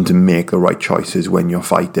and to make the right choices when you're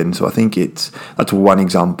fighting. So I think that's one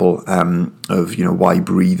example of why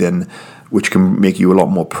breathing, which can make you a lot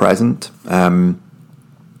more present, can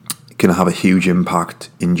have a huge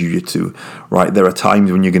impact in jiu-jitsu, right? There are times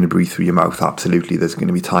when you're going to breathe through your mouth, absolutely. There's going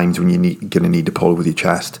to be times when you're going to need to pull with your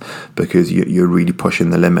chest because you're really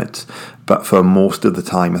pushing the limits. But for most of the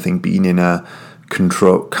time, I think being in a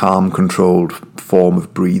calm, controlled form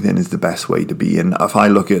of breathing is the best way to be. And if I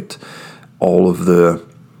look at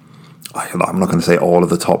I'm not going to say all of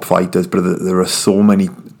the top fighters, but there are so many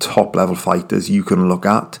top level fighters you can look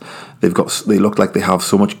at. They look like they have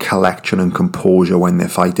so much collection and composure when they're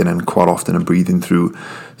fighting, and quite often are breathing through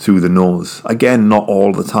the nose. Again, not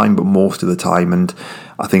all the time, but most of the time. And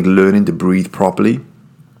I think learning to breathe properly.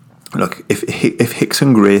 Look, if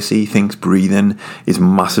Rickson Gracie thinks breathing is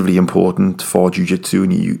massively important for jiu-jitsu,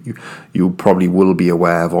 and you probably will be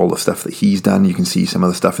aware of all the stuff that he's done. You can see some of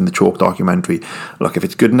the stuff in the Choke documentary. Look, if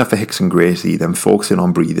it's good enough for Rickson Gracie, then focusing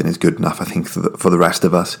on breathing is good enough, I think, for the rest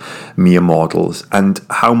of us mere mortals. And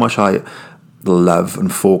how much I love and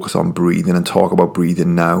focus on breathing and talk about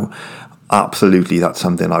breathing now, absolutely, that's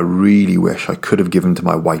something I really wish I could have given to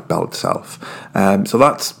my white belt self. So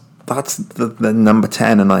that's the number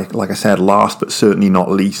 10, and like I said, last but certainly not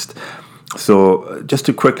least. So just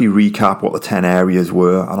to quickly recap what the 10 areas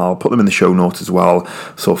were, and I'll put them in the show notes as well.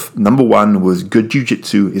 So number 1 was good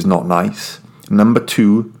jiu-jitsu is not nice. Number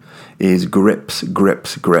 2 is grips.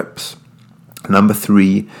 Number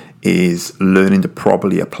 3 is learning to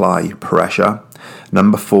properly apply pressure.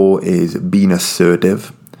 Number 4 is being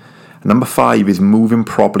assertive. Number 5 is moving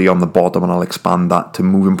properly on the bottom, and I'll expand that to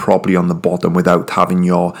moving properly on the bottom without having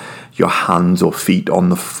your hands or feet on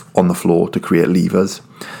the floor to create levers,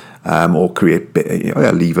 or create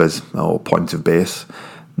levers or points of base.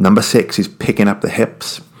 Number 6 is picking up the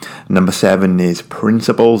hips. Number 7 is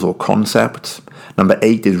principles or concepts. Number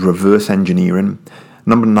 8 is reverse engineering.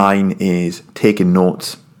 Number 9 is taking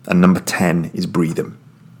notes, and number 10 is breathing.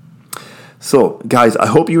 So, guys, I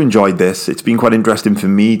hope you enjoyed this. It's been quite interesting for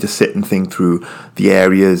me to sit and think through the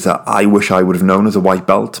areas that I wish I would have known as a white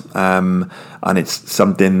belt. And it's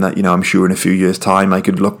something that, I'm sure in a few years' time I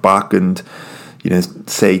could look back and,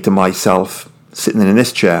 say to myself, sitting in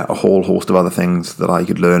this chair, a whole host of other things that I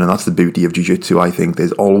could learn. And that's the beauty of jiu-jitsu. I think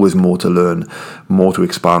there's always more to learn, more to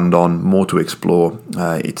expand on, more to explore.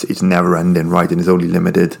 It's never ending, right? And it's only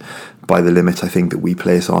limited by the limits, I think, that we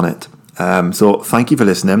place on it. So thank you for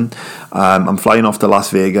listening. I'm flying off to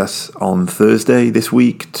Las Vegas on Thursday this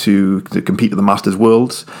week to compete at the Masters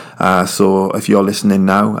Worlds. So if you're listening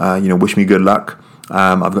now, wish me good luck.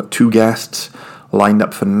 I've got 2 guests lined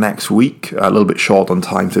up for next week. A little bit short on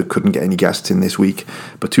time, so couldn't get any guests in this week.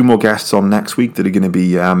 But 2 more guests on next week that are going to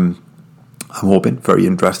be, I'm hoping, very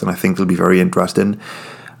interesting. I think they'll be very interesting.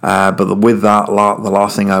 But with that, the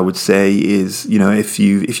last thing I would say is,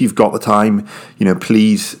 if you've got the time,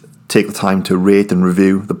 please take the time to rate and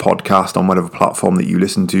review the podcast on whatever platform that you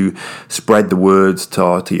listen to. Spread the words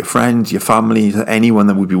to your friends, your family, to anyone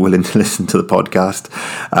that would be willing to listen to the podcast.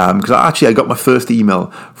 Because I got my first email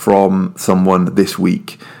from someone this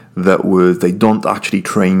week that was, they don't actually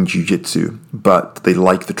train jiu-jitsu, but they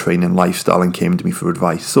like the training lifestyle and came to me for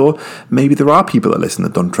advice. So maybe there are people that listen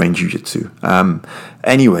that don't train jiu-jitsu.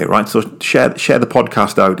 Anyway, right, so share the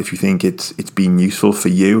podcast out if you think it's been useful for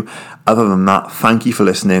you. Other than that, thank you for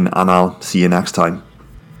listening, and I'll see you next time.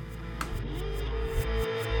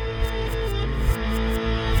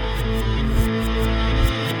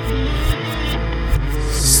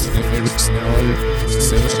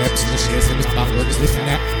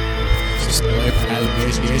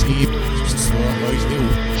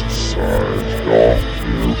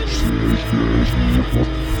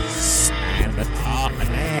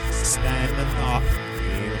 Stand up,